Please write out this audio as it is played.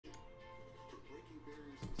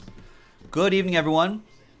Good evening, everyone.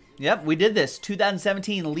 Yep, we did this.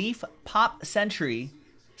 2017 Leaf Pop Century,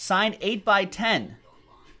 signed 8x10.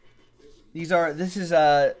 This is,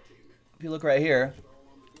 if you look right here,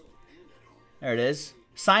 there it is.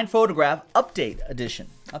 Signed photograph, update edition.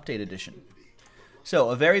 So,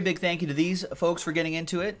 a very big thank you to these folks for getting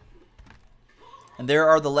into it. And there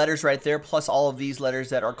are the letters right there, plus all of these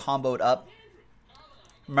letters that are comboed up.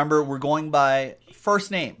 Remember, we're going by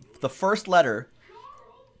first name. The first letter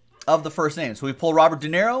of the first name. So we pull Robert De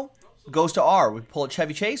Niro, goes to R. We pull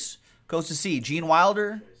Chevy Chase, goes to C. Gene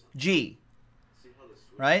Wilder, G.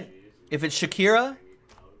 Right? If it's Shakira,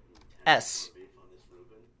 S.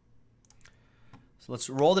 So let's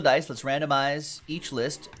roll the dice. Let's randomize each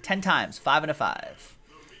list 10 times. 5 and a 5.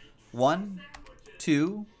 1,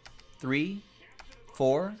 2, 3,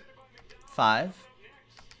 4, 5,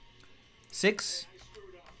 6,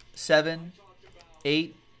 7,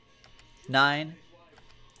 8, 9,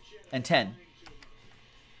 and 10.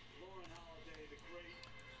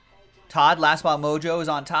 Todd, Last Spot Mojo, is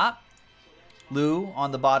on top. Lou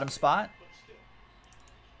on the bottom spot.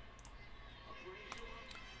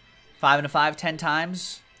 5 and a 5, 10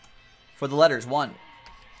 times for the letters. 1,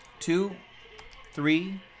 2,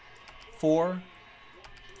 3, 4,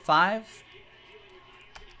 5,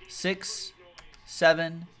 6,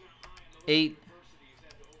 7, 8,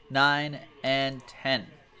 9, and 10.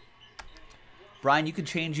 Brian, you can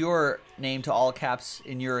change your name to all caps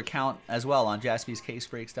in your account as well on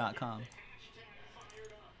jaspyscasebreaks.com.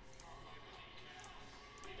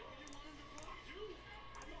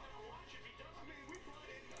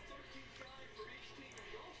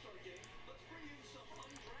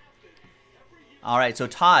 All right, so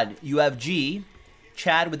Todd, you have G,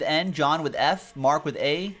 Chad with N, John with F, Mark with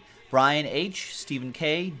A, Brian H, Stephen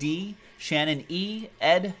K, D, Shannon E,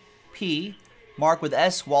 Ed P, Mark with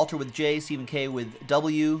S, Walter with J, Stephen K with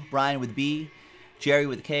W, Brian with B, Jerry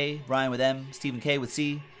with K, Brian with M, Stephen K with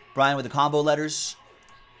C, Brian with the combo letters,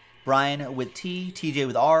 Brian with T, TJ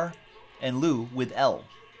with R, and Lou with L.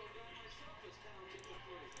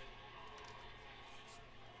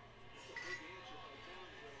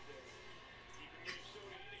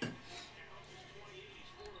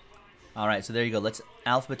 All right, so there you go. Let's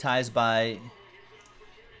alphabetize by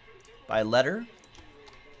letter.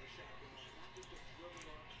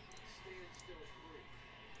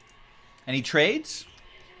 Any trades?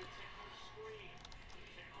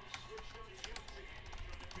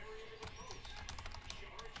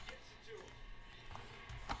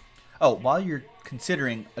 Oh, while you're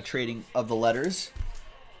considering a trading of the letters,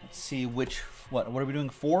 let's see what are we doing?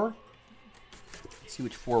 4? Let's see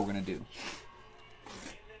which 4 we're going to do.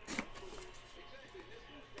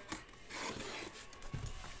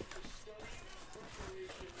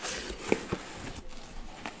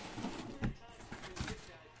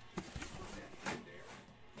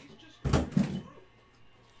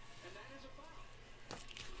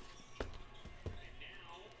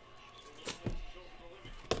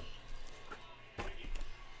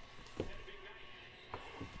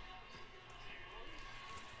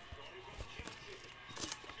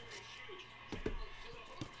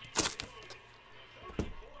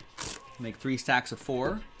 Make 3 stacks of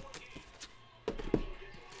 4.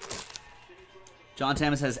 John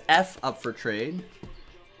Thomas has F up for trade.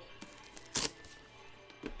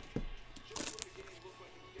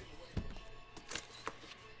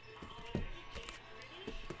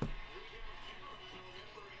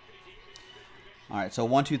 All right, so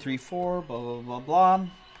 1, 2, 3, 4, blah, blah, blah, blah.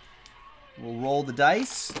 We'll roll the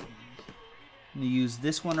dice. I'm going to use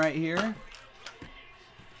this one right here.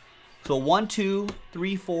 So 1, 2,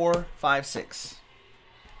 3, 4, 5, 6.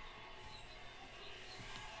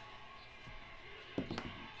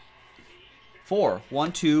 Four.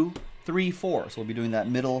 1, 2, 3, 4. So we'll be doing that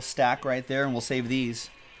middle stack right there, and we'll save these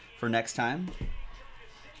for next time.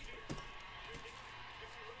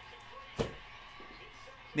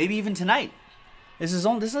 Maybe even tonight. This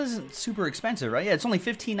isn't super expensive, right? Yeah, it's only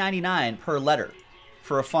 $15.99 per letter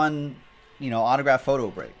for a fun, autograph photo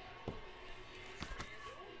break.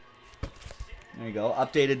 There you go.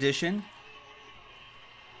 Update edition.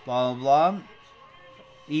 Blah, blah, blah.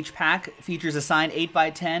 Each pack features a signed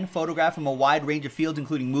 8x10 photograph from a wide range of fields,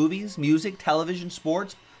 including movies, music, television,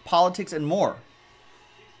 sports, politics, and more.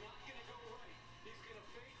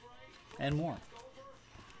 And more.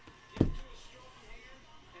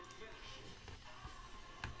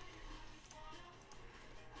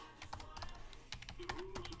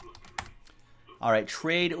 All right,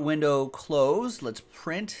 trade window closed. Let's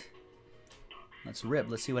print. Let's rip.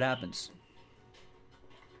 Let's see what happens.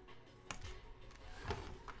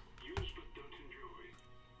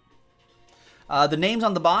 The names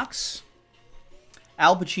on the box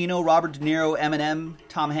Al Pacino, Robert De Niro, Eminem,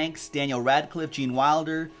 Tom Hanks, Daniel Radcliffe, Gene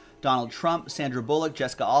Wilder, Donald Trump, Sandra Bullock,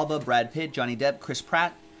 Jessica Alba, Brad Pitt, Johnny Depp, Chris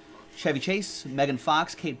Pratt, Chevy Chase, Megan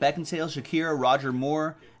Fox, Kate Beckinsale, Shakira, Roger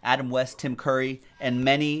Moore, Adam West, Tim Curry, and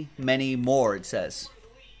many, many more, it says.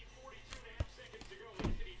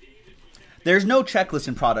 There's no checklist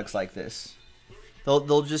in products like this.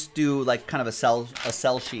 They'll just do like kind of a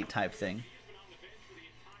sell sheet type thing.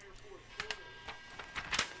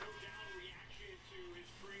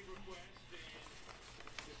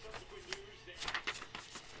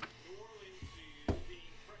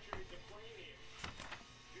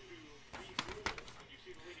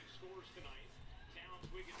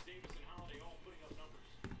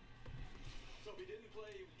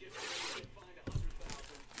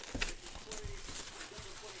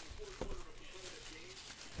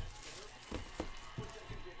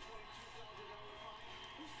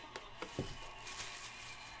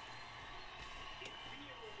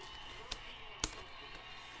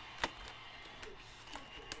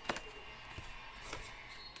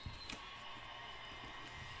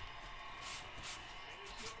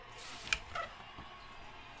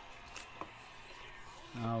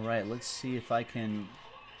 All right, let's see if I can.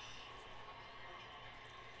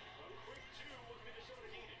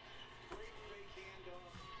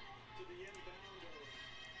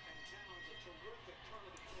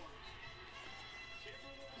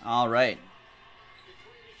 All right.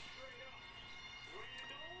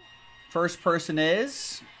 First person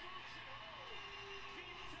is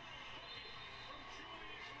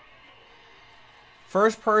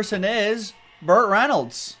Burt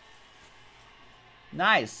Reynolds.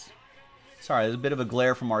 Nice. Sorry, there's a bit of a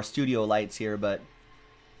glare from our studio lights here, but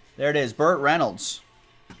there it is, Burt Reynolds.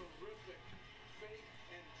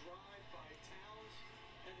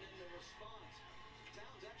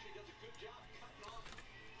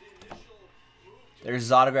 There's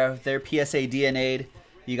his autograph there, PSA DNA'd.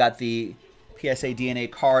 You got the PSA DNA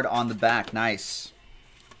card on the back. Nice.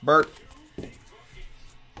 Burt.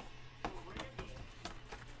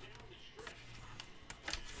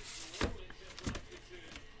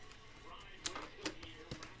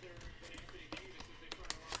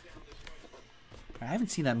 I haven't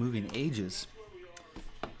seen that movie in ages.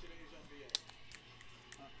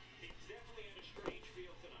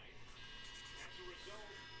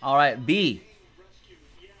 All right, B.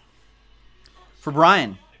 For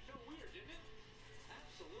Brian.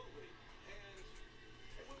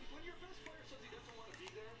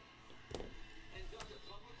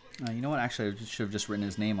 You know what? Actually, I should have just written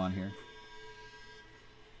his name on here.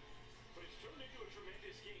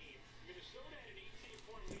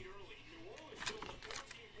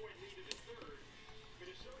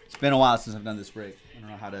 It's been a while since I've done this break. I don't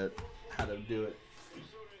know how to do it.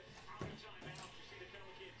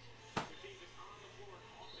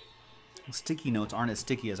 Sticky notes aren't as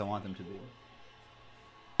sticky as I want them to be.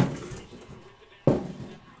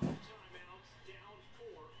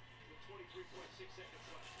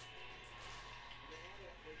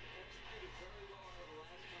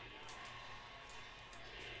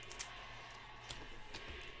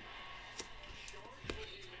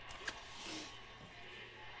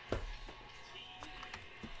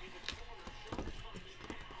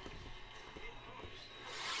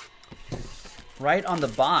 Right on the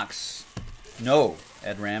box. No,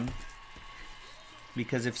 Ed Ram.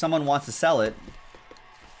 Because if someone wants to sell it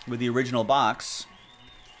with the original box,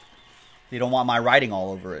 they don't want my writing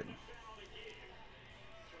all over it.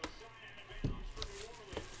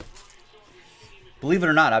 Believe it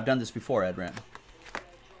or not, I've done this before, Ed Ram.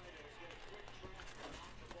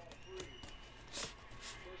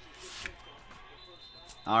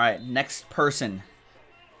 All right, next person.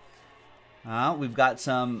 We've got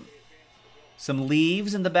some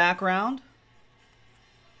leaves in the background.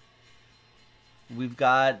 We've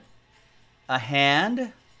got a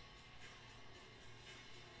hand.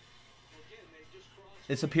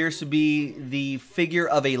 This appears to be the figure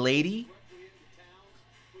of a lady.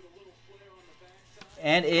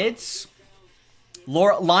 And it's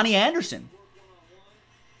Lonnie Anderson.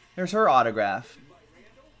 There's her autograph.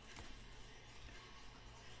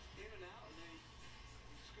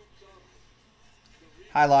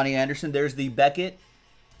 Hi, Lonnie Anderson. There's the Beckett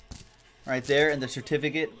right there and the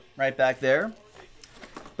certificate right back there.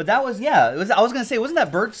 But that was, yeah, it was. I was going to say, wasn't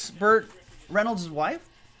that Burt Reynolds' wife?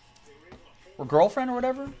 Or girlfriend or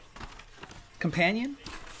whatever? Companion?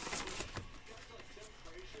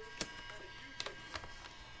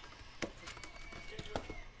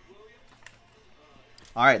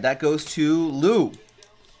 All right, that goes to Lou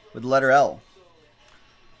with the letter L.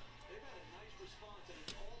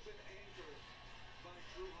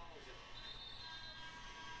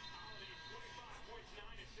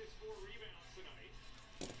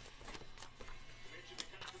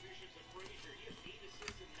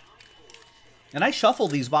 And I shuffle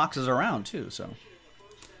these boxes around too, so.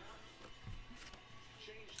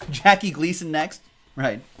 Jackie Gleason next.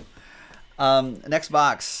 Right. Next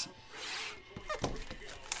box.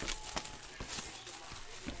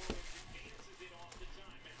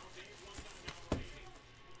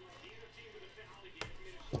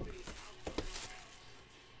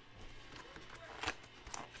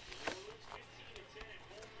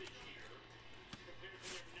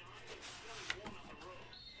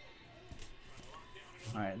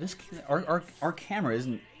 All right, this our camera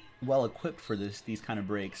isn't well equipped for these kind of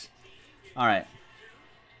breaks. All right,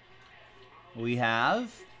 we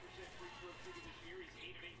have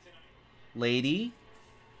Lady,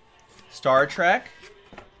 Star Trek,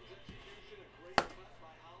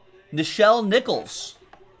 Nichelle Nichols.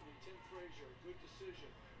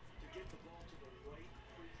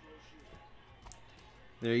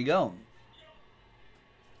 There you go.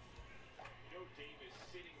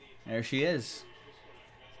 There she is.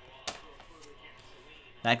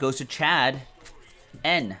 That goes to Chad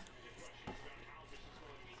N.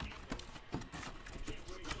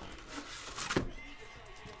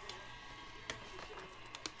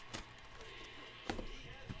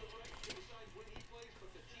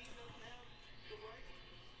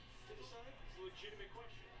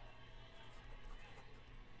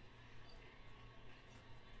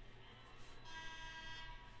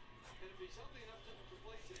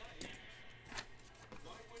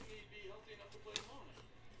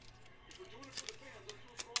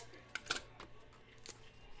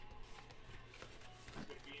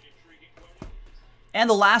 And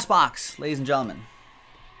the last box, ladies and gentlemen.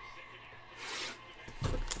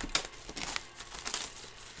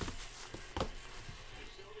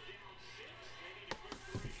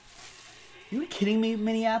 You kidding me,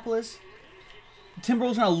 Minneapolis? The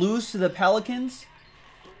Timberwolves are going to lose to the Pelicans?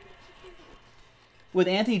 With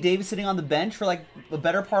Anthony Davis sitting on the bench for like the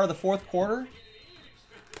better part of the fourth quarter?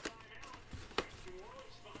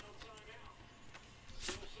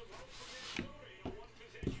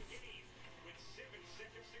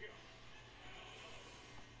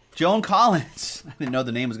 Joan Collins. I didn't know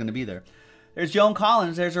the name was going to be there. There's Joan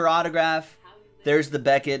Collins. There's her autograph. There's the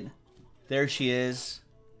Beckett. There she is.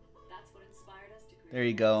 There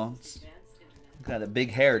you go. Got the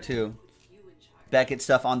big hair, too. Beckett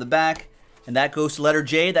stuff on the back. And that goes to letter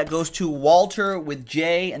J. That goes to Walter with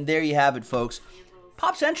J. And there you have it, folks.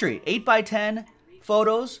 Pop Century. 8x10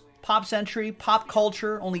 photos. Pop Century. Pop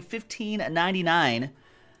Culture. Only $15.99.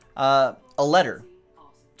 A letter.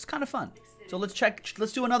 It's kind of fun. So let's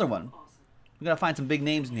do another one. We got to find some big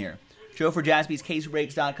names in here. Joe for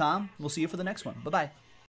JaspysCaseBreaks.com. We'll see you for the next one. Bye-bye.